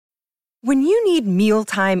When you need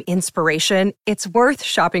mealtime inspiration, it's worth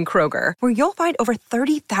shopping Kroger, where you'll find over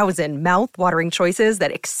 30,000 mouth-watering choices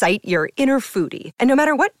that excite your inner foodie. And no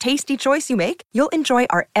matter what tasty choice you make, you'll enjoy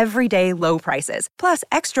our everyday low prices, plus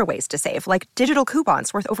extra ways to save, like digital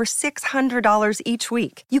coupons worth over $600 each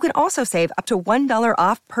week. You can also save up to $1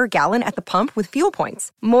 off per gallon at the pump with fuel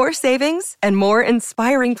points. More savings and more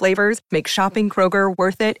inspiring flavors make shopping Kroger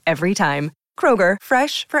worth it every time. Kroger,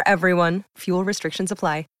 fresh for everyone. Fuel restrictions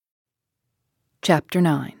apply. Chapter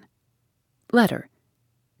 9. Letter.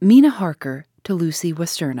 Mina Harker to Lucy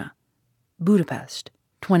Westerna. Budapest,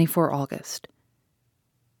 24 August.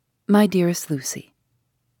 My dearest Lucy,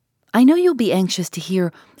 I know you'll be anxious to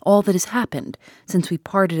hear all that has happened since we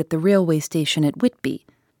parted at the railway station at Whitby.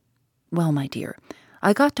 Well, my dear,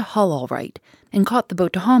 I got to Hull all right and caught the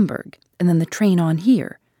boat to Hamburg and then the train on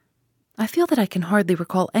here. I feel that I can hardly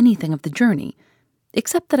recall anything of the journey,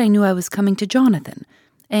 except that I knew I was coming to Jonathan,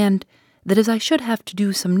 and that as I should have to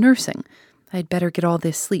do some nursing, I'd better get all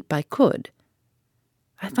this sleep I could.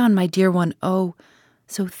 I found my dear one, oh,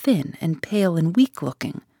 so thin and pale and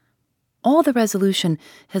weak-looking. All the resolution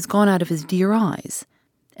has gone out of his dear eyes,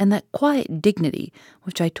 and that quiet dignity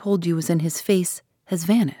which I told you was in his face has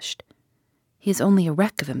vanished. He is only a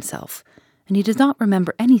wreck of himself, and he does not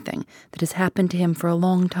remember anything that has happened to him for a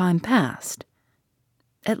long time past.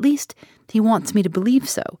 At least he wants me to believe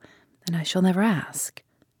so, and I shall never ask.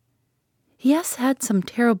 He has had some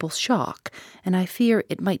terrible shock, and I fear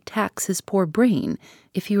it might tax his poor brain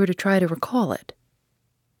if he were to try to recall it.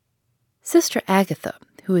 Sister Agatha,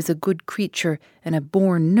 who is a good creature and a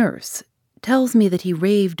born nurse, tells me that he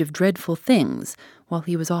raved of dreadful things while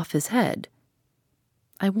he was off his head.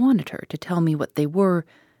 I wanted her to tell me what they were,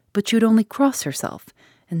 but she would only cross herself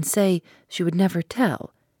and say she would never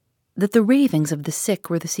tell, that the ravings of the sick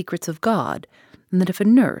were the secrets of God, and that if a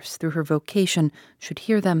nurse, through her vocation, should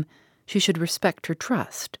hear them, she should respect her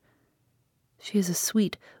trust. She is a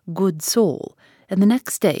sweet, good soul, and the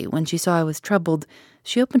next day, when she saw I was troubled,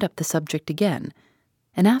 she opened up the subject again,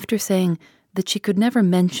 and after saying that she could never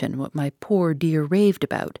mention what my poor dear raved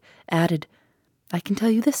about, added, I can tell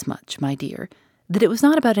you this much, my dear, that it was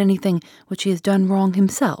not about anything which he has done wrong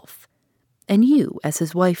himself, and you, as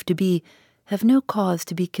his wife-to-be, have no cause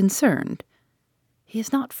to be concerned. He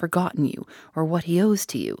has not forgotten you or what he owes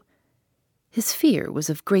to you. His fear was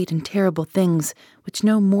of great and terrible things which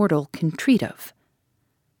no mortal can treat of.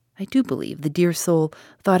 I do believe the dear soul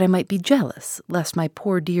thought I might be jealous lest my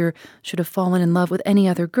poor dear should have fallen in love with any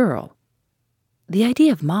other girl. The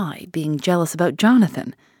idea of my being jealous about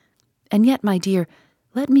Jonathan! And yet, my dear,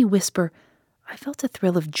 let me whisper, I felt a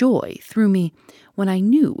thrill of joy through me when I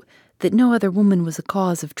knew that no other woman was a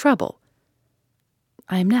cause of trouble.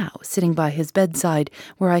 I am now sitting by his bedside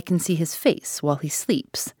where I can see his face while he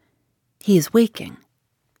sleeps. He is waking.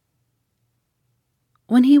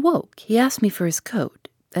 When he woke, he asked me for his coat,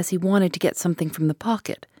 as he wanted to get something from the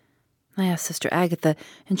pocket. I asked Sister Agatha,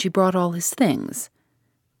 and she brought all his things.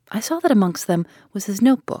 I saw that amongst them was his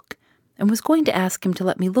notebook, and was going to ask him to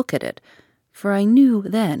let me look at it, for I knew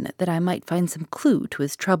then that I might find some clue to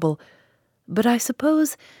his trouble, but I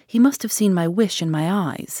suppose he must have seen my wish in my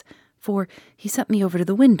eyes, for he sent me over to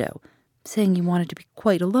the window, saying he wanted to be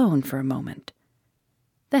quite alone for a moment.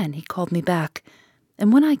 Then he called me back,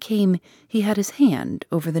 and when I came, he had his hand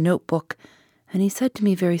over the notebook, and he said to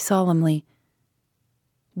me very solemnly,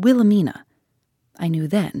 Wilhelmina. I knew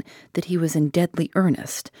then that he was in deadly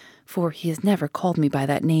earnest, for he has never called me by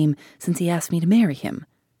that name since he asked me to marry him.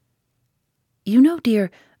 You know, dear,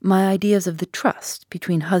 my ideas of the trust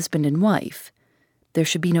between husband and wife. There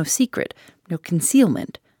should be no secret, no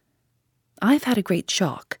concealment. I've had a great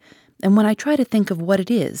shock, and when I try to think of what it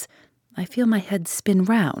is, I feel my head spin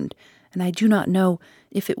round, and I do not know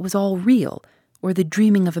if it was all real or the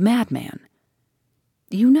dreaming of a madman.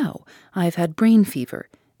 You know I have had brain fever,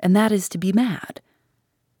 and that is to be mad.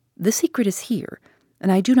 The secret is here,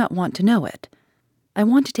 and I do not want to know it. I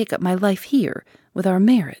want to take up my life here with our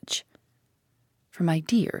marriage. For, my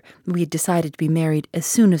dear, we had decided to be married as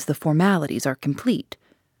soon as the formalities are complete.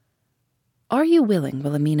 Are you willing,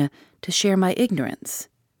 Wilhelmina, to share my ignorance?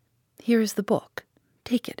 Here is the book.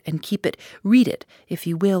 Take it and keep it. Read it, if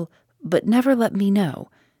you will, but never let me know,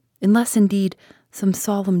 unless indeed some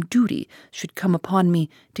solemn duty should come upon me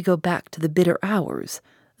to go back to the bitter hours,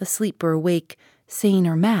 asleep or awake, sane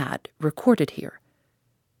or mad, recorded here.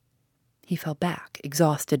 He fell back,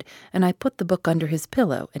 exhausted, and I put the book under his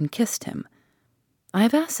pillow and kissed him. I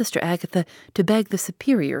have asked Sister Agatha to beg the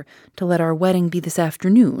Superior to let our wedding be this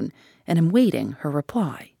afternoon, and am waiting her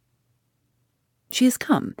reply. She has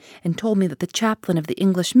come and told me that the chaplain of the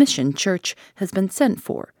English Mission Church has been sent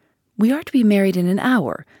for. We are to be married in an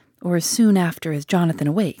hour, or as soon after as Jonathan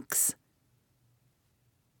awakes.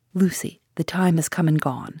 Lucy, the time has come and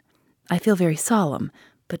gone. I feel very solemn,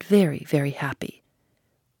 but very, very happy.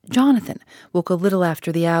 Jonathan woke a little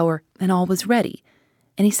after the hour, and all was ready,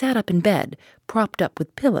 and he sat up in bed, propped up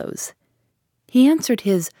with pillows. He answered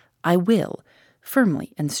his "I will"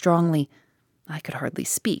 firmly and strongly. I could hardly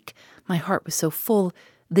speak. My heart was so full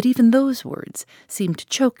that even those words seemed to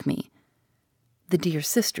choke me. The dear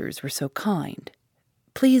sisters were so kind.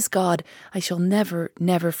 Please God, I shall never,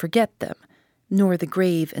 never forget them, nor the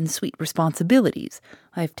grave and sweet responsibilities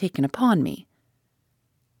I have taken upon me.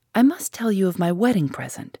 I must tell you of my wedding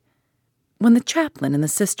present. When the chaplain and the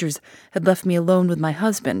sisters had left me alone with my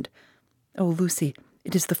husband— oh, Lucy,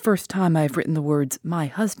 it is the first time I have written the words "my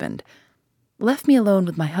husband" — left me alone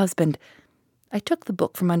with my husband, I took the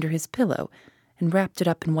book from under his pillow and wrapped it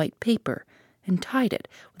up in white paper and tied it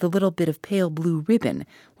with a little bit of pale blue ribbon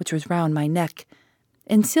which was round my neck,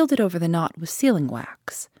 and sealed it over the knot with sealing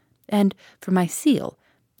wax, and for my seal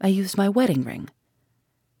I used my wedding ring.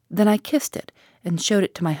 Then I kissed it and showed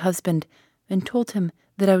it to my husband and told him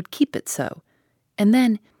that I would keep it so, and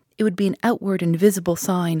then it would be an outward and visible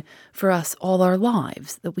sign for us all our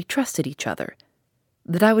lives that we trusted each other,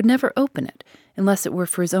 that I would never open it unless it were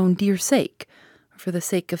for his own dear sake, or for the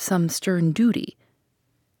sake of some stern duty.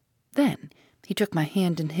 Then he took my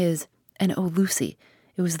hand in his, and oh, Lucy,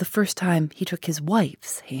 it was the first time he took his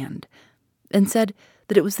wife's hand, and said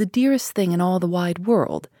that it was the dearest thing in all the wide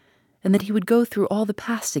world, and that he would go through all the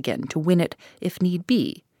past again to win it if need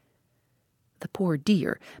be. The poor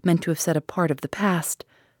dear meant to have said a part of the past,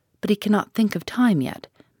 but he cannot think of time yet,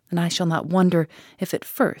 and I shall not wonder if at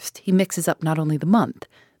first he mixes up not only the month,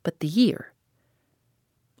 but the year.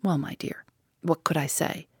 Well, my dear, what could I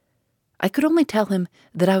say? I could only tell him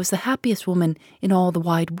that I was the happiest woman in all the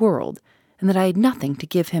wide world, and that I had nothing to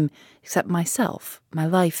give him except myself, my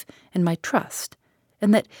life, and my trust,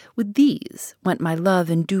 and that with these went my love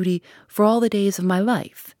and duty for all the days of my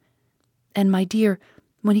life. And, my dear,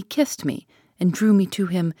 when he kissed me and drew me to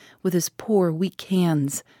him with his poor, weak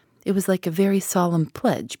hands, it was like a very solemn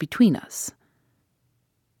pledge between us.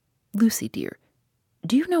 Lucy, dear,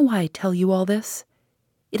 do you know why I tell you all this?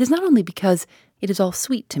 It is not only because it is all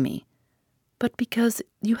sweet to me, but because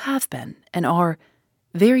you have been, and are,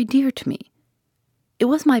 very dear to me. It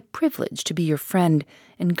was my privilege to be your friend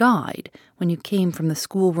and guide when you came from the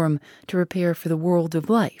schoolroom to prepare for the world of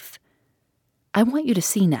life. I want you to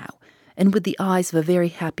see now, and with the eyes of a very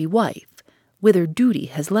happy wife, whither duty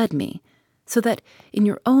has led me, so that in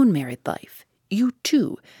your own married life you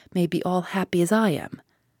too may be all happy as I am.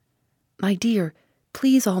 My dear,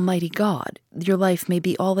 please Almighty God, your life may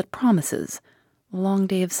be all it promises, a long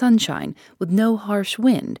day of sunshine, with no harsh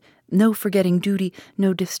wind, no forgetting duty,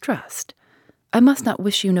 no distrust. I must not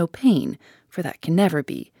wish you no pain, for that can never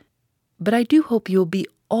be, but I do hope you will be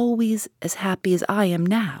always as happy as I am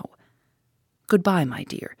now. Goodbye, my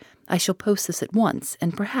dear. I shall post this at once,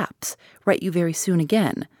 and perhaps write you very soon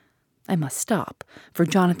again. I must stop, for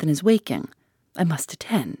Jonathan is waking. I must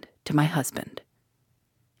attend to my husband.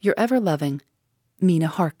 Your ever-loving Mina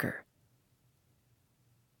Harker.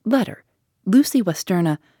 Letter, Lucy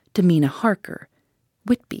Westenra to Mina Harker,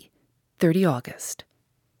 Whitby, 30 August.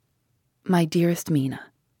 My dearest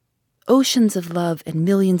Mina, oceans of love and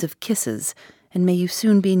millions of kisses, and may you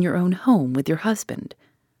soon be in your own home with your husband.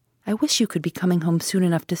 I wish you could be coming home soon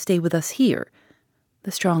enough to stay with us here.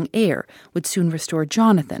 The strong air would soon restore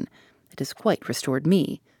Jonathan. It has quite restored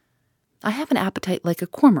me. I have an appetite like a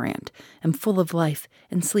cormorant, am full of life,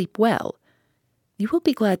 and sleep well. You will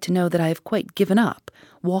be glad to know that I have quite given up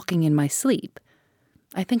walking in my sleep.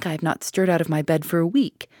 I think I have not stirred out of my bed for a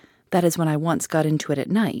week. That is when I once got into it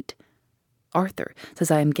at night. Arthur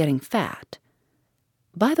says I am getting fat.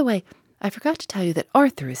 By the way, I forgot to tell you that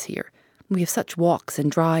Arthur is here. We have such walks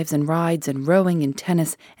and drives and rides and rowing and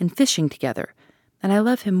tennis and fishing together, and I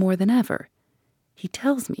love him more than ever. He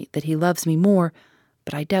tells me that he loves me more,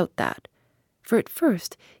 but I doubt that. For at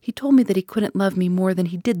first he told me that he couldn't love me more than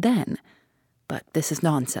he did then. But this is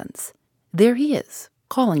nonsense. There he is,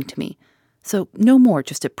 calling to me. So no more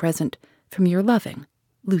just at present, from your loving,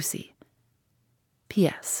 Lucy.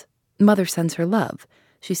 P.S. Mother sends her love.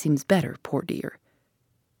 She seems better, poor dear.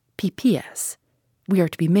 P.P.S. We are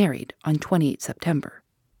to be married on 28 September.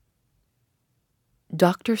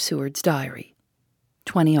 Dr. Seward's Diary,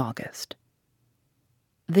 20 August.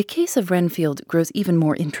 The case of Renfield grows even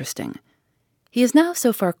more interesting. He is now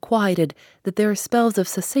so far quieted that there are spells of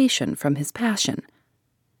cessation from his passion.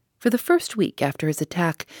 For the first week after his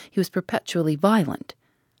attack, he was perpetually violent.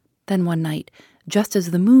 Then one night, just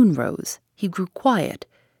as the moon rose, he grew quiet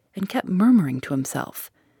and kept murmuring to himself,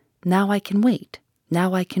 "Now I can wait.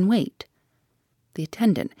 Now I can wait. The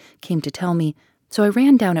attendant came to tell me, so I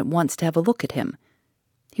ran down at once to have a look at him.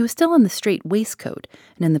 He was still in the straight waistcoat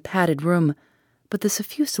and in the padded room, but the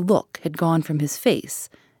suffused look had gone from his face,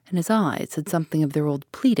 and his eyes had something of their old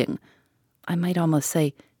pleading, I might almost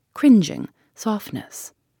say cringing,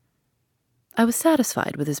 softness. I was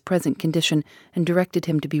satisfied with his present condition and directed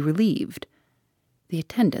him to be relieved. The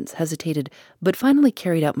attendants hesitated, but finally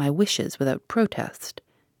carried out my wishes without protest.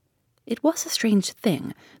 It was a strange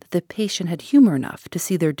thing that the patient had humor enough to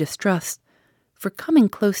see their distrust, for coming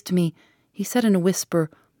close to me, he said in a whisper,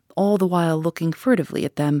 all the while looking furtively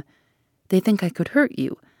at them, "They think I could hurt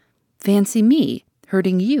you. Fancy me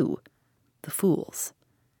hurting you. The fools."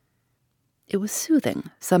 It was soothing,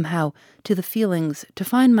 somehow, to the feelings to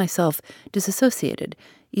find myself disassociated,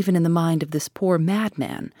 even in the mind of this poor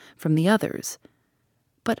madman, from the others.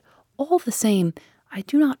 But all the same, I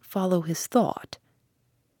do not follow his thought.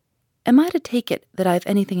 Am I to take it that I have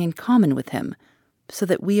anything in common with him, so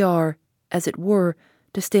that we are, as it were,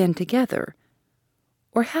 to stand together?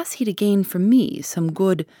 Or has he to gain from me some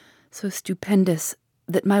good so stupendous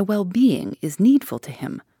that my well-being is needful to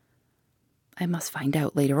him? I must find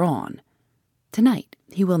out later on. Tonight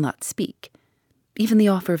he will not speak. Even the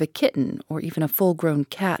offer of a kitten or even a full-grown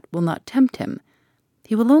cat will not tempt him.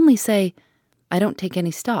 He will only say, "I don't take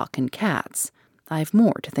any stock in cats. I have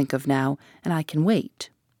more to think of now, and I can wait.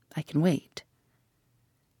 I can wait."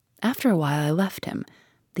 After a while I left him.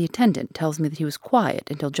 The attendant tells me that he was quiet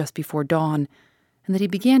until just before dawn, and that he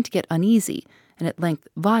began to get uneasy and at length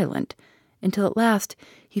violent, until at last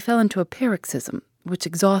he fell into a paroxysm which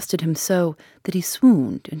exhausted him so that he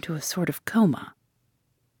swooned into a sort of coma.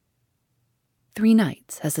 3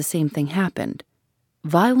 nights has the same thing happened.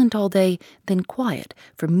 Violent all day, then quiet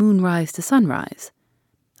from moonrise to sunrise.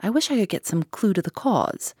 I wish I could get some clue to the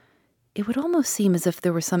cause. It would almost seem as if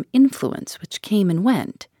there were some influence which came and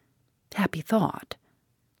went. Happy thought.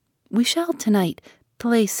 We shall tonight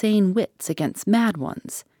play sane wits against mad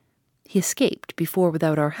ones. He escaped before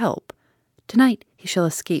without our help. Tonight he shall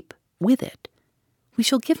escape with it. We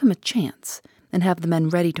shall give him a chance, and have the men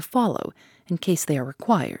ready to follow in case they are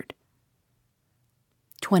required.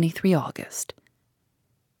 23 August.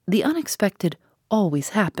 The unexpected always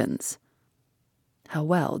happens. How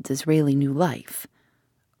well Disraeli knew life.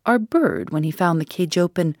 Our bird, when he found the cage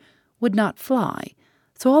open, would not fly,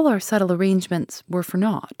 so all our subtle arrangements were for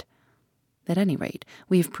naught. At any rate,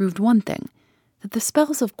 we have proved one thing, that the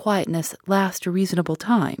spells of quietness last a reasonable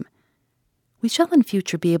time. We shall in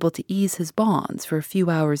future be able to ease his bonds for a few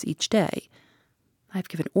hours each day. I have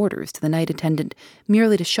given orders to the night attendant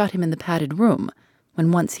merely to shut him in the padded room,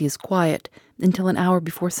 when once he is quiet, until an hour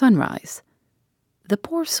before sunrise. The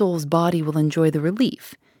poor soul's body will enjoy the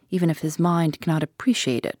relief, even if his mind cannot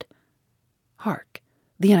appreciate it. Hark,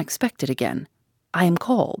 the unexpected again. I am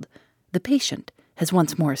called. The patient has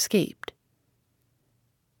once more escaped.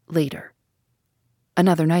 Later.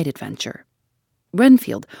 Another night adventure.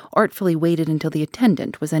 Renfield artfully waited until the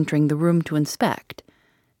attendant was entering the room to inspect.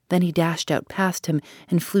 Then he dashed out past him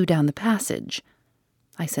and flew down the passage.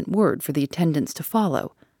 I sent word for the attendants to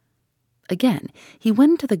follow. Again, he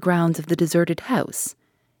went into the grounds of the deserted house,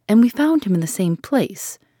 and we found him in the same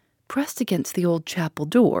place, pressed against the old chapel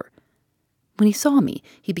door. When he saw me,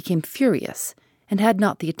 he became furious, and had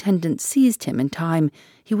not the attendant seized him in time,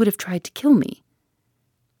 he would have tried to kill me.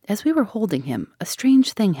 As we were holding him, a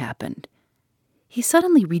strange thing happened. He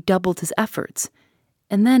suddenly redoubled his efforts,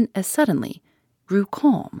 and then, as suddenly, grew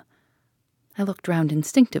calm. I looked round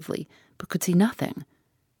instinctively, but could see nothing.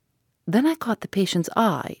 Then I caught the patient's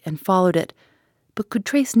eye and followed it, but could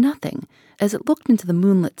trace nothing as it looked into the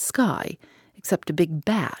moonlit sky, except a big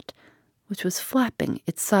bat, which was flapping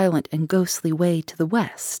its silent and ghostly way to the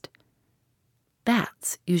west.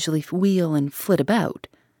 Bats usually wheel and flit about,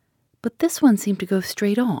 but this one seemed to go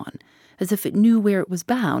straight on, as if it knew where it was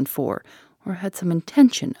bound for, or had some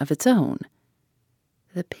intention of its own.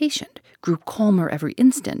 The patient grew calmer every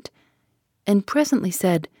instant, and presently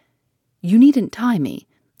said, "You needn't tie me.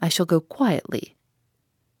 I shall go quietly."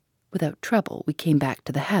 Without trouble, we came back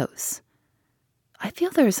to the house. I feel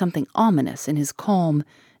there is something ominous in his calm,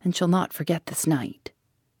 and shall not forget this night.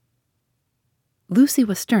 Lucy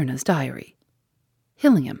Westenra's diary.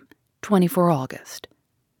 Hillingham, 24 August.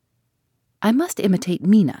 I must imitate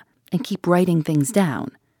Mina and keep writing things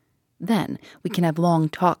down. Then we can have long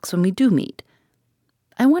talks when we do meet.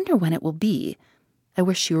 I wonder when it will be. I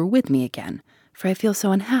wish she were with me again, for I feel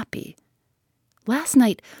so unhappy. Last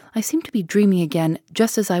night I seemed to be dreaming again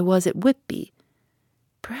just as I was at Whitby.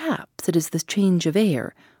 Perhaps it is the change of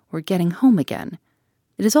air, or getting home again.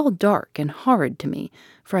 It is all dark and horrid to me,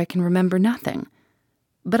 for I can remember nothing.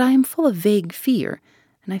 But I am full of vague fear,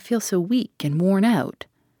 and I feel so weak and worn out.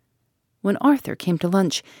 When Arthur came to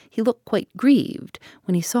lunch, he looked quite grieved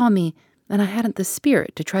when he saw me, and I hadn't the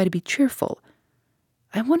spirit to try to be cheerful.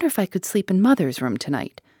 I wonder if I could sleep in Mother's room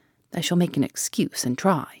tonight. I shall make an excuse and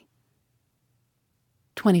try.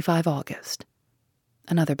 25 August.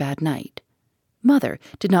 Another bad night. Mother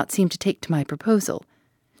did not seem to take to my proposal.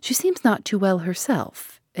 She seems not too well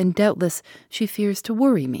herself, and doubtless she fears to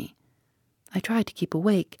worry me. I tried to keep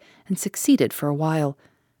awake, and succeeded for a while,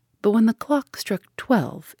 but when the clock struck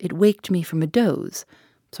 12, it waked me from a doze,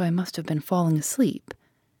 so I must have been falling asleep.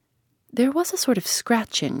 There was a sort of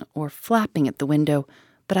scratching or flapping at the window,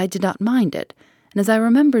 but I did not mind it, and as I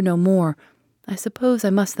remember no more, I suppose I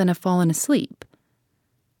must then have fallen asleep.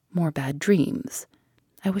 More bad dreams.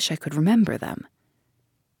 I wish I could remember them.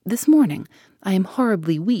 This morning I am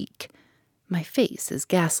horribly weak. My face is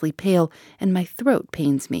ghastly pale, and my throat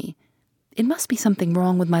pains me. It must be something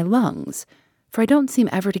wrong with my lungs, for I don't seem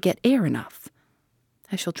ever to get air enough.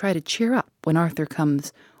 I shall try to cheer up when Arthur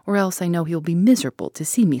comes, or else I know he'll be miserable to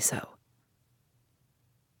see me so.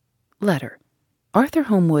 Letter. Arthur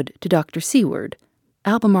Holmwood to Dr. Seward,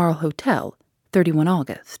 Albemarle Hotel, 31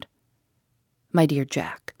 August. My dear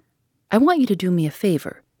Jack, I want you to do me a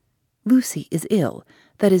favor. Lucy is ill.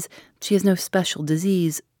 That is, she has no special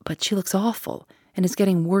disease, but she looks awful, and is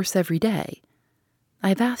getting worse every day. I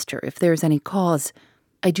have asked her if there is any cause.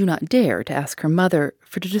 I do not dare to ask her mother,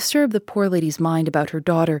 for to disturb the poor lady's mind about her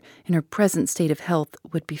daughter in her present state of health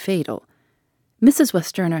would be fatal. Mrs.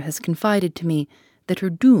 Westerner has confided to me that her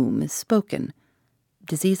doom is spoken.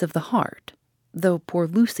 Disease of the heart, though poor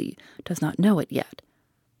Lucy does not know it yet.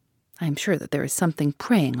 I am sure that there is something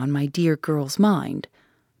preying on my dear girl's mind.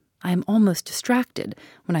 I am almost distracted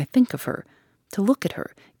when I think of her. To look at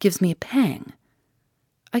her gives me a pang.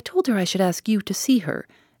 I told her I should ask you to see her,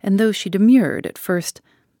 and though she demurred at first,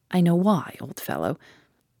 I know why, old fellow,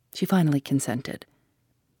 she finally consented.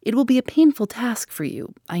 It will be a painful task for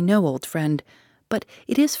you, I know, old friend, but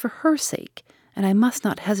it is for her sake, and I must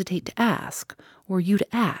not hesitate to ask, or you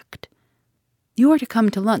to act. You are to come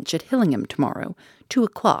to lunch at Hillingham tomorrow,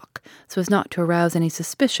 2:00, so as not to arouse any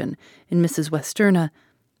suspicion in Mrs. Westerner,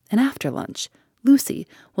 and after lunch, Lucy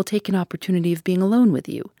will take an opportunity of being alone with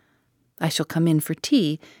you. I shall come in for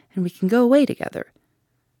tea, and we can go away together.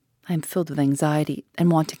 I am filled with anxiety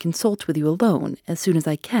and want to consult with you alone as soon as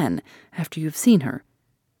I can after you have seen her.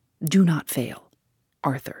 Do not fail.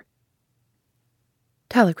 Arthur.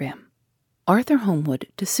 Telegram. Arthur Holmwood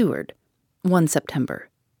to Seward, 1 September.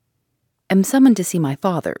 Am summoned to see my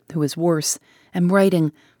father, who is worse. Am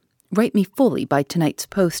writing. Write me fully by tonight's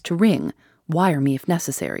post to ring. Wire me if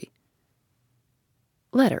necessary.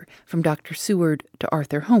 Letter from Dr. Seward to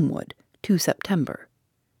Arthur Holmwood, 2 September.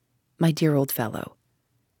 My dear old fellow,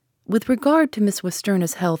 with regard to Miss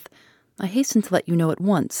Westerner's health, I hasten to let you know at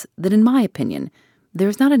once that in my opinion there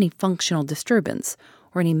is not any functional disturbance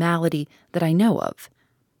or any malady that I know of.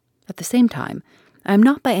 At the same time, I am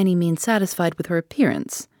not by any means satisfied with her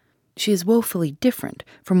appearance. She is woefully different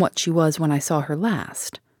from what she was when I saw her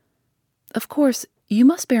last. Of course, you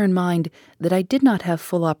must bear in mind that I did not have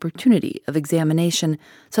full opportunity of examination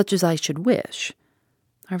such as I should wish.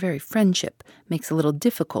 Our very friendship makes a little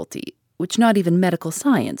difficulty, which not even medical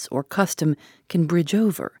science or custom can bridge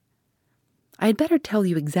over. I had better tell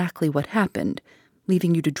you exactly what happened,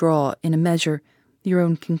 leaving you to draw, in a measure, your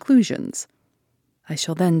own conclusions. I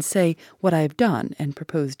shall then say what I have done and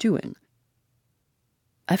propose doing.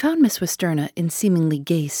 I found Miss Westerner in seemingly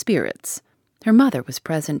gay spirits. Her mother was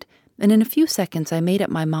present, and in a few seconds I made up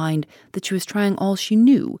my mind that she was trying all she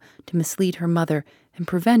knew to mislead her mother and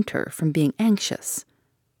prevent her from being anxious.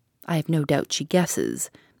 I have no doubt she guesses,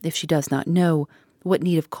 if she does not know, what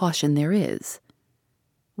need of caution there is.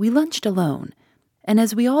 We lunched alone, and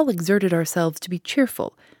as we all exerted ourselves to be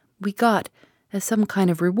cheerful, we got, as some kind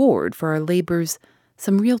of reward for our labors,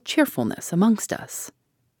 some real cheerfulness amongst us.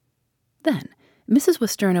 Then Mrs.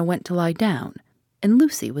 Westerner went to lie down, and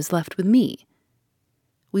Lucy was left with me.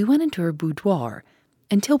 We went into her boudoir.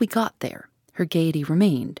 Until we got there, her gaiety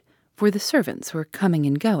remained, for the servants were coming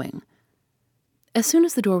and going. As soon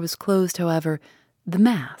as the door was closed, however, the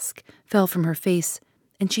mask fell from her face,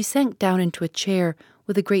 and she sank down into a chair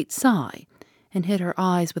with a great sigh, and hid her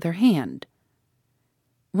eyes with her hand.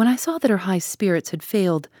 When I saw that her high spirits had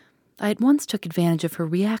failed, I at once took advantage of her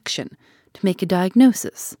reaction to make a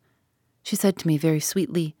diagnosis. She said to me very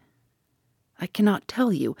sweetly, "I cannot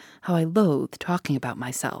tell you how I loathe talking about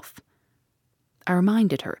myself." I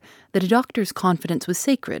reminded her that a doctor's confidence was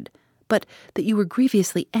sacred, but that you were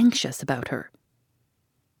grievously anxious about her.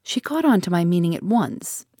 She caught on to my meaning at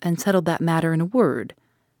once, and settled that matter in a word.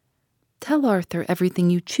 Tell Arthur everything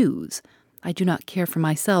you choose. I do not care for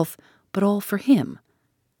myself, but all for him.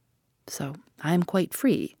 So I am quite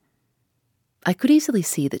free. I could easily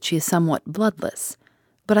see that she is somewhat bloodless,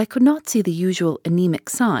 but I could not see the usual anemic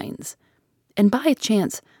signs, and by a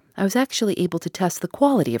chance I was actually able to test the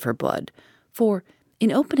quality of her blood, for,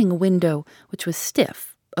 in opening a window which was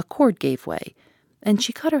stiff, a cord gave way, and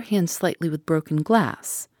she cut her hand slightly with broken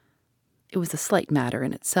glass. It was a slight matter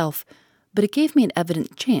in itself, but it gave me an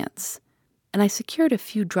evident chance, and I secured a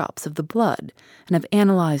few drops of the blood and have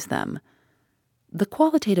analyzed them. The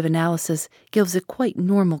qualitative analysis gives a quite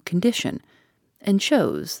normal condition, and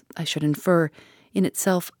shows, I should infer, in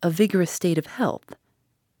itself a vigorous state of health.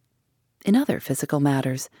 In other physical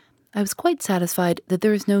matters, I was quite satisfied that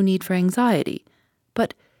there is no need for anxiety,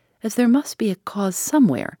 but as there must be a cause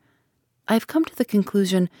somewhere, I have come to the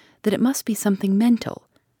conclusion that it must be something mental.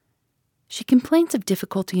 She complains of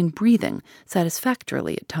difficulty in breathing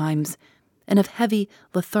satisfactorily at times, and of heavy,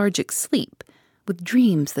 lethargic sleep, with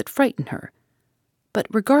dreams that frighten her, but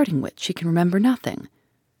regarding which she can remember nothing.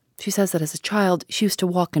 She says that as a child she used to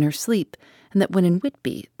walk in her sleep, and that when in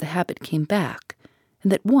Whitby the habit came back,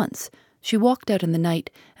 and that once she walked out in the night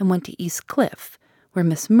and went to East Cliff, where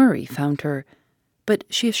Miss Murray found her, but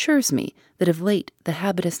she assures me that of late the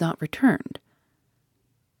habit has not returned.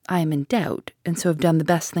 I am in doubt, and so have done the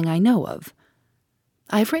best thing I know of.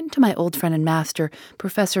 I have written to my old friend and master,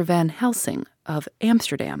 Professor Van Helsing, of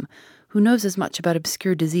Amsterdam, who knows as much about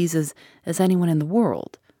obscure diseases as anyone in the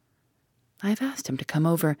world. I have asked him to come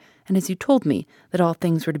over, and as you told me that all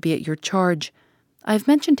things were to be at your charge, I have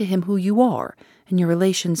mentioned to him who you are and your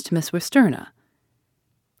relations to Miss Westerna.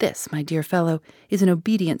 This, my dear fellow, is in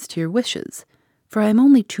obedience to your wishes, for I am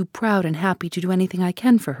only too proud and happy to do anything I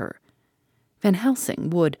can for her. Van Helsing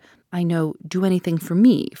would, I know, do anything for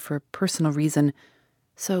me for a personal reason,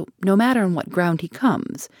 so no matter on what ground he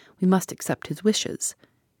comes, we must accept his wishes.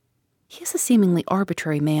 He is a seemingly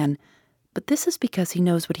arbitrary man, but this is because he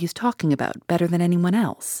knows what he is talking about better than anyone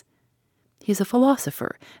else. He is a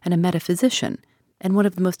philosopher and a metaphysician, and one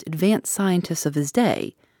of the most advanced scientists of his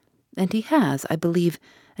day, and he has, I believe,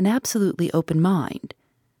 an absolutely open mind.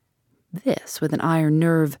 This, with an iron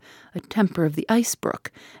nerve, a temper of the ice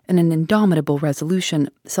brook, and an indomitable resolution,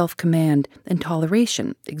 self-command, and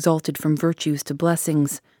toleration exalted from virtues to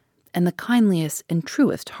blessings, and the kindliest and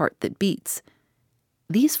truest heart that beats.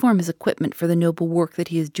 These form his equipment for the noble work that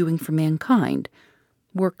he is doing for mankind,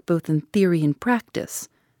 work both in theory and practice,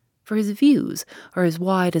 for his views are as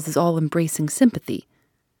wide as his all-embracing sympathy.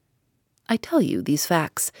 I tell you these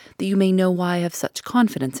facts that you may know why I have such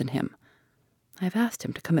confidence in him. I have asked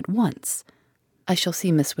him to come at once. I shall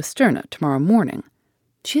see Miss Westerna tomorrow morning.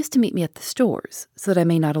 She is to meet me at the stores, so that I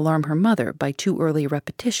may not alarm her mother by too early a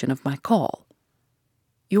repetition of my call.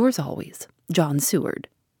 Yours always, John Seward.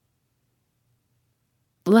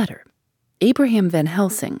 Letter. Abraham Van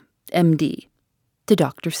Helsing, M.D., to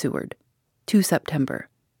Dr. Seward, 2 September.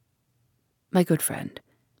 My good friend,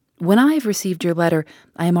 when I have received your letter,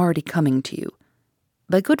 I am already coming to you.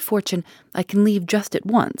 By good fortune, I can leave just at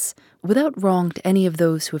once, without wrong to any of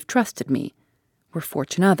those who have trusted me. Were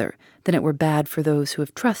fortune other, then it were bad for those who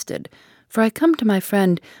have trusted, for I come to my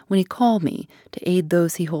friend when he call me to aid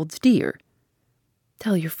those he holds dear.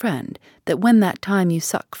 Tell your friend that when that time you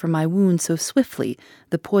suck from my wound so swiftly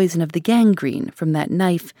the poison of the gangrene from that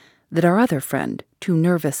knife that our other friend, too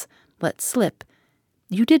nervous, let slip,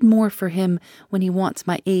 you did more for him when he wants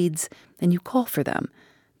my aids, and you call for them,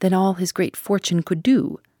 than all his great fortune could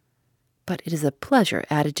do. But it is a pleasure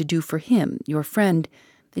added to do for him, your friend,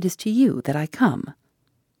 it is to you that I come.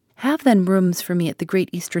 Have then rooms for me at the Great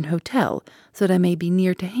Eastern Hotel, so that I may be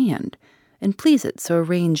near to hand, and please it so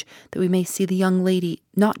arrange that we may see the young lady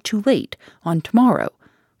not too late on tomorrow,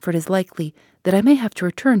 for it is likely that I may have to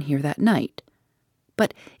return here that night.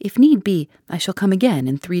 But if need be, I shall come again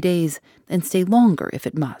in 3 days, and stay longer if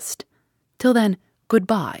it must. Till then,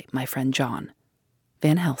 good-bye, my friend John.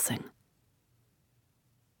 Van Helsing.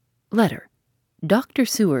 Letter. Dr.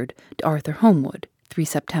 Seward to Arthur Holmwood, 3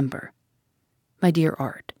 September. My dear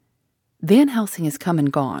Art, Van Helsing is come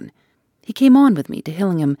and gone. He came on with me to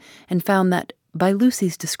Hillingham and found that, by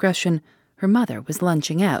Lucy's discretion, her mother was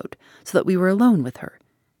lunching out, so that we were alone with her.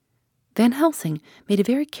 Van Helsing made a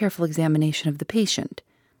very careful examination of the patient.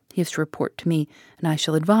 He is to report to me, and I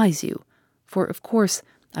shall advise you, for, of course,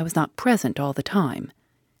 I was not present all the time.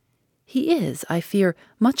 He is, I fear,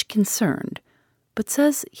 much concerned, but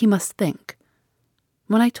says he must think.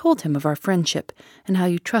 When I told him of our friendship and how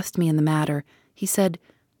you trust me in the matter, he said,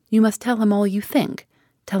 "You must tell him all you think.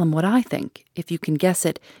 Tell him what I think, if you can guess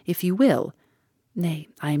it, if you will. Nay,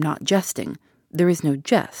 I am not jesting. There is no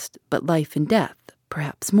jest, but life and death,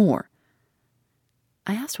 perhaps more.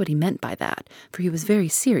 I asked what he meant by that, for he was very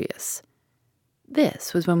serious.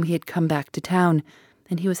 This was when we had come back to town,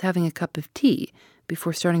 and he was having a cup of tea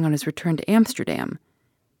before starting on his return to Amsterdam.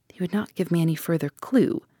 He would not give me any further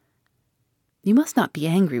clue. You must not be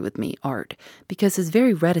angry with me, Art, because his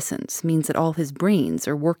very reticence means that all his brains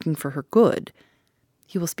are working for her good.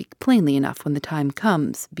 He will speak plainly enough when the time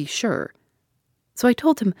comes, be sure. So I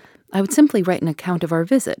told him I would simply write an account of our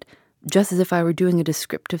visit, just as if I were doing a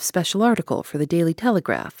descriptive special article for the Daily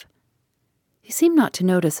Telegraph. He seemed not to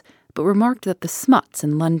notice, but remarked that the smuts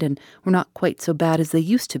in London were not quite so bad as they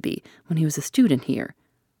used to be when he was a student here.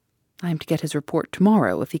 I am to get his report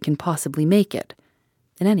tomorrow if he can possibly make it.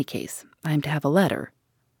 In any case, I am to have a letter.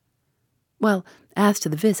 Well, as to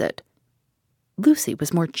the visit, Lucy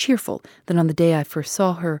was more cheerful than on the day I first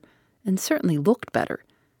saw her, and certainly looked better.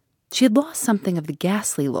 She had lost something of the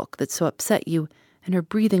ghastly look that so upset you, and her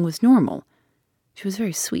breathing was normal. She was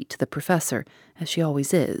very sweet to the professor, as she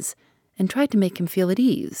always is, and tried to make him feel at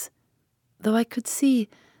ease, though I could see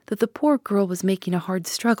that the poor girl was making a hard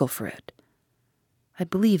struggle for it. I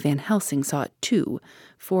believe Van Helsing saw it too,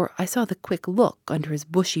 for I saw the quick look under his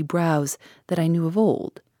bushy brows that I knew of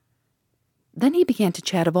old. Then he began to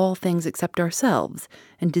chat of all things except ourselves,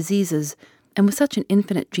 and diseases, and with such an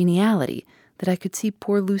infinite geniality that I could see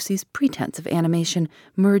poor Lucy's pretense of animation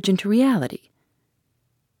merge into reality.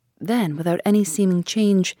 Then, without any seeming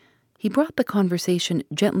change, he brought the conversation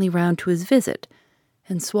gently round to his visit,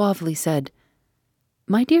 and suavely said,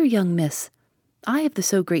 "My dear young miss, I have the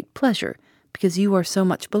so great pleasure, because you are so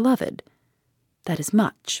much beloved. That is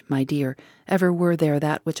much, my dear, ever were there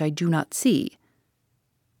that which I do not see.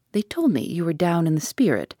 They told me you were down in the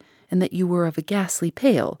spirit, and that you were of a ghastly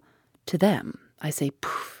pale. To them, I say,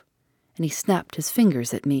 poof," and he snapped his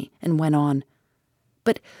fingers at me, and went on,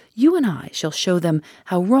 "But you and I shall show them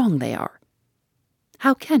how wrong they are.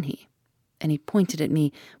 How can he?" And he pointed at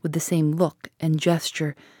me with the same look and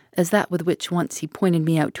gesture as that with which once he pointed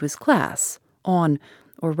me out to his class, on,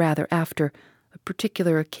 or rather after, a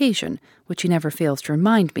particular occasion which he never fails to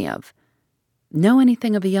remind me of. "Know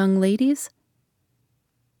anything of a young lady's?"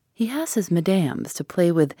 He has his madames to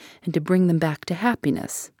play with and to bring them back to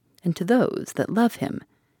happiness, and to those that love him.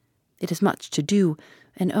 It is much to do,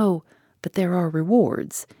 and oh, but there are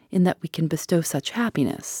rewards, in that we can bestow such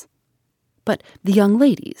happiness. But the young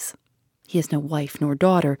ladies, he has no wife nor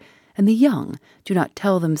daughter, and the young do not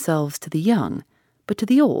tell themselves to the young, but to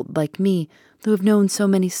the old, like me, who have known so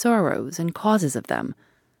many sorrows and causes of them.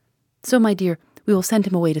 So, my dear, we will send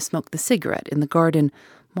him away to smoke the cigarette in the garden,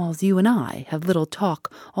 whiles you and I have little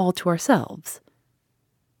talk all to ourselves.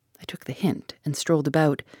 I took the hint and strolled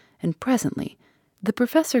about, and presently the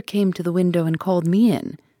professor came to the window and called me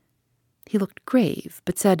in. He looked grave,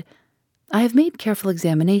 but said, "I have made careful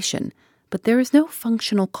examination, but there is no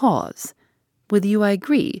functional cause. With you I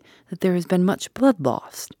agree that there has been much blood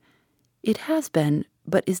lost. It has been,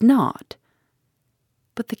 but is not.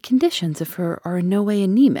 But the conditions of her are in no way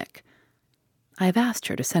anemic. I have asked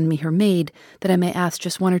her to send me her maid, that I may ask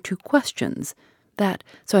just one or two questions, that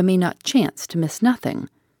so I may not chance to miss nothing.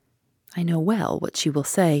 I know well what she will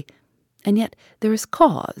say, and yet there is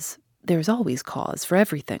cause, there is always cause for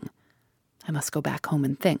everything. I must go back home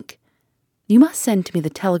and think. You must send to me the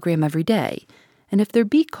telegram every day, and if there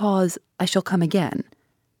be cause, I shall come again.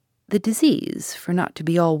 The disease, for not to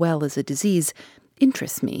be all well as a disease,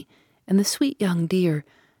 interests me, and the sweet young dear,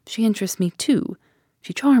 she interests me too.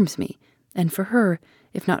 She charms me, and for her,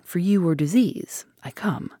 if not for you or disease, I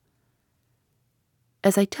come."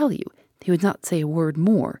 As I tell you, he would not say a word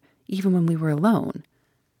more, even when we were alone.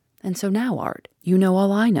 And so now, Art, you know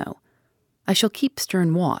all I know. I shall keep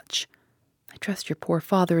stern watch. I trust your poor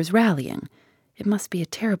father is rallying. It must be a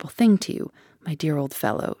terrible thing to you, my dear old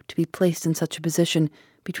fellow, to be placed in such a position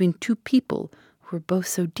between two people who are both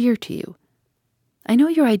so dear to you. I know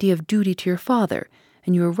your idea of duty to your father,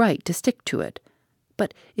 and you are right to stick to it.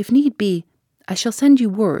 But if need be, I shall send you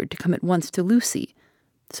word to come at once to Lucy,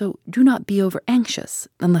 so do not be over anxious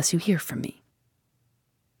unless you hear from me.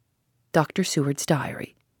 Dr. Seward's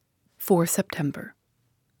Diary, 4 September.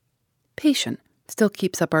 Patient still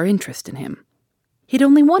keeps up our interest in him. He had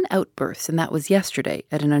only one outburst, and that was yesterday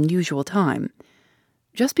at an unusual time.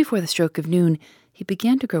 Just before the stroke of noon, he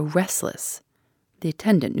began to grow restless. The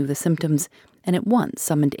attendant knew the symptoms, and at once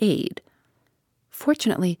summoned aid.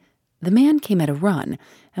 Fortunately, the man came at a run,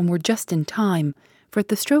 and were just in time, for at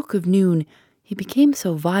the stroke of noon he became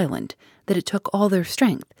so violent that it took all their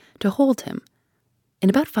strength to hold him. In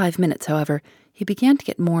about 5 minutes, however, he began to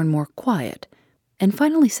get more and more quiet, and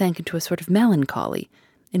finally sank into a sort of melancholy,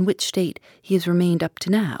 in which state he has remained up to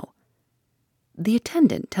now. The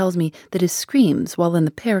attendant tells me that his screams while in the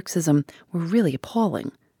paroxysm were really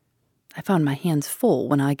appalling. I found my hands full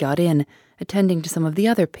when I got in, attending to some of the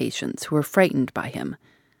other patients who were frightened by him.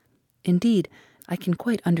 Indeed, I can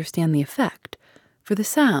quite understand the effect, for the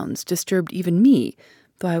sounds disturbed even me,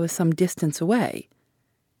 though I was some distance away.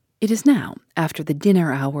 It is now after the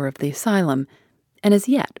dinner hour of the asylum, and as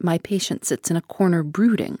yet my patient sits in a corner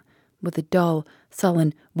brooding, with a dull,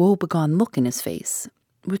 sullen, woebegone look in his face,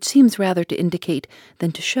 which seems rather to indicate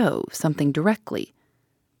than to show something directly.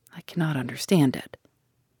 I cannot understand it.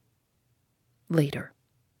 Later.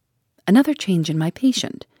 Another change in my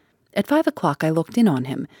patient. At 5 o'clock I looked in on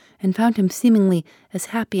him and found him seemingly as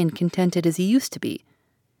happy and contented as he used to be.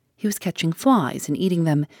 He was catching flies and eating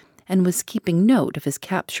them, and was keeping note of his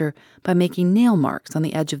capture by making nail marks on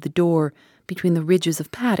the edge of the door between the ridges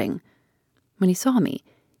of padding. When he saw me,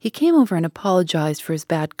 he came over and apologized for his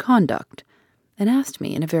bad conduct, and asked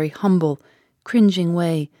me in a very humble, cringing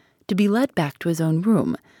way to be led back to his own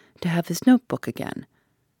room to have his notebook again.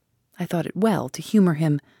 I thought it well to humor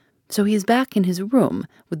him, so he is back in his room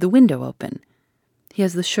with the window open. He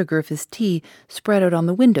has the sugar of his tea spread out on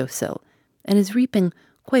the windowsill, and is reaping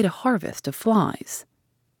quite a harvest of flies.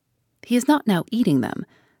 He is not now eating them,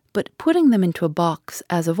 but putting them into a box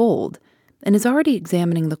as of old, and is already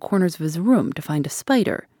examining the corners of his room to find a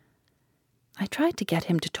spider. I tried to get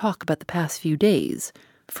him to talk about the past few days,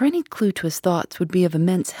 for any clue to his thoughts would be of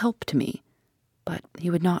immense help to me, but he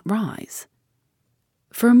would not rise.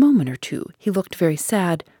 For a moment or two he looked very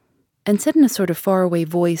sad, and said in a sort of faraway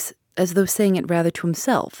voice, as though saying it rather to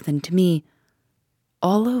himself than to me,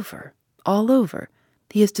 all over.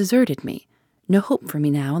 He has deserted me. No hope for me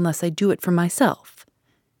now unless I do it for myself."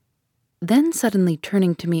 Then suddenly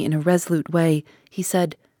turning to me in a resolute way, he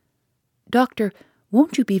said, "Doctor,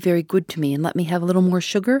 won't you be very good to me and let me have a little more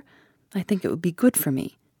sugar? I think it would be good for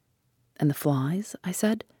me." "And the flies?" I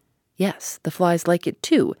said. "Yes, the flies like it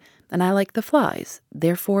too, and I like the flies.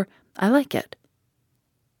 Therefore, I like it."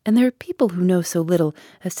 And there are people who know so little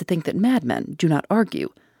as to think that madmen do not argue.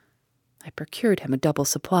 I procured him a double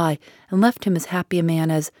supply and left him as happy a man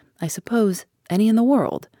as, I suppose, any in the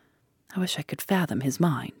world. I wish I could fathom his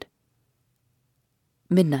mind.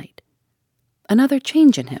 Midnight. Another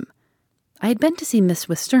change in him. I had been to see Miss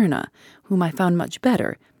Westerna, whom I found much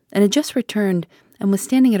better, and had just returned and was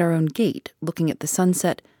standing at our own gate, looking at the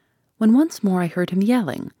sunset, when once more I heard him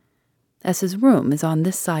yelling. As his room is on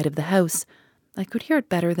this side of the house, I could hear it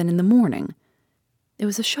better than in the morning. It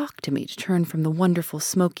was a shock to me to turn from the wonderful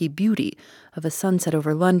smoky beauty of a sunset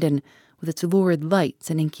over London, with its lurid lights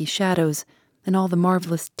and inky shadows, and all the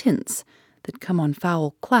marvelous tints that come on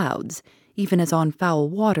foul clouds, even as on foul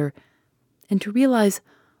water, and to realize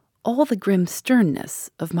all the grim sternness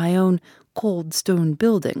of my own cold stone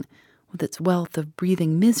building, with its wealth of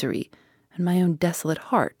breathing misery, and my own desolate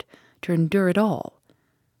heart to endure it all.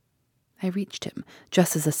 I reached him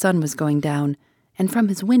just as the sun was going down, and from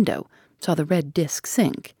his window saw the red disk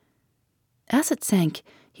sink. As it sank,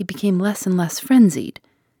 he became less and less frenzied,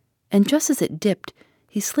 and just as it dipped,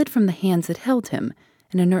 he slid from the hands that held him,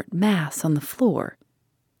 an inert mass on the floor.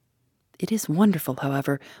 It is wonderful,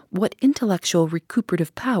 however, what intellectual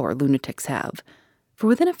recuperative power lunatics have, for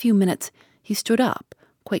within a few minutes he stood up,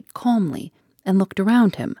 quite calmly, and looked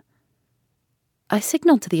around him. I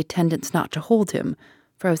signaled to the attendants not to hold him,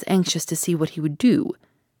 for I was anxious to see what he would do.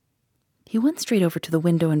 He went straight over to the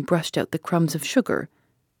window and brushed out the crumbs of sugar.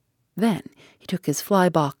 Then he took his fly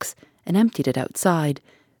box and emptied it outside,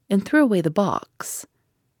 and threw away the box.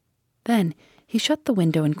 Then he shut the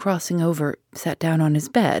window and, crossing over, sat down on his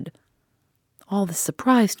bed. All this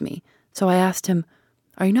surprised me, so I asked him,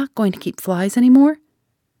 "Are you not going to keep flies any more?"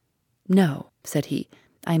 "No," said he,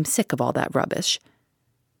 "I am sick of all that rubbish."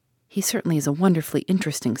 He certainly is a wonderfully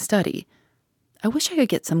interesting study. I wish I could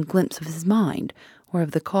get some glimpse of his mind, or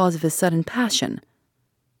of the cause of his sudden passion.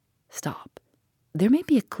 Stop. There may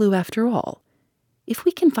be a clue after all. If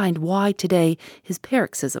we can find why today his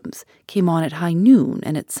paroxysms came on at high noon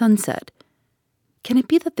and at sunset, can it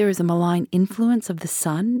be that there is a malign influence of the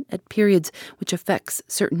sun at periods which affects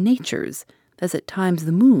certain natures, as at times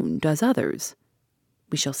the moon does others?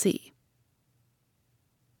 We shall see.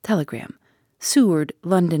 Telegram. Seward,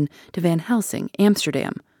 London, to Van Helsing,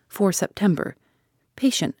 Amsterdam, 4 September.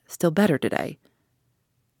 Patient still better today.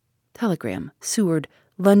 Telegram. Seward,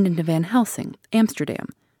 London to Van Helsing, Amsterdam,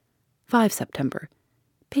 5 September.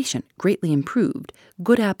 Patient greatly improved,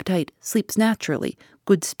 good appetite, sleeps naturally,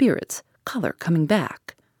 good spirits, color coming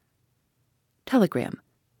back. Telegram.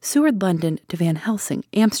 Seward, London to Van Helsing,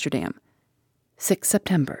 Amsterdam, 6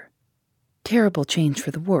 September. Terrible change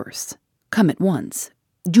for the worse. Come at once.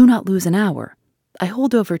 Do not lose an hour. I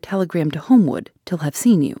hold over telegram to Homewood till have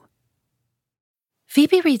seen you.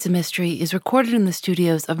 Phoebe Reads a Mystery is recorded in the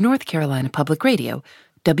studios of North Carolina Public Radio,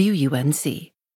 WUNC.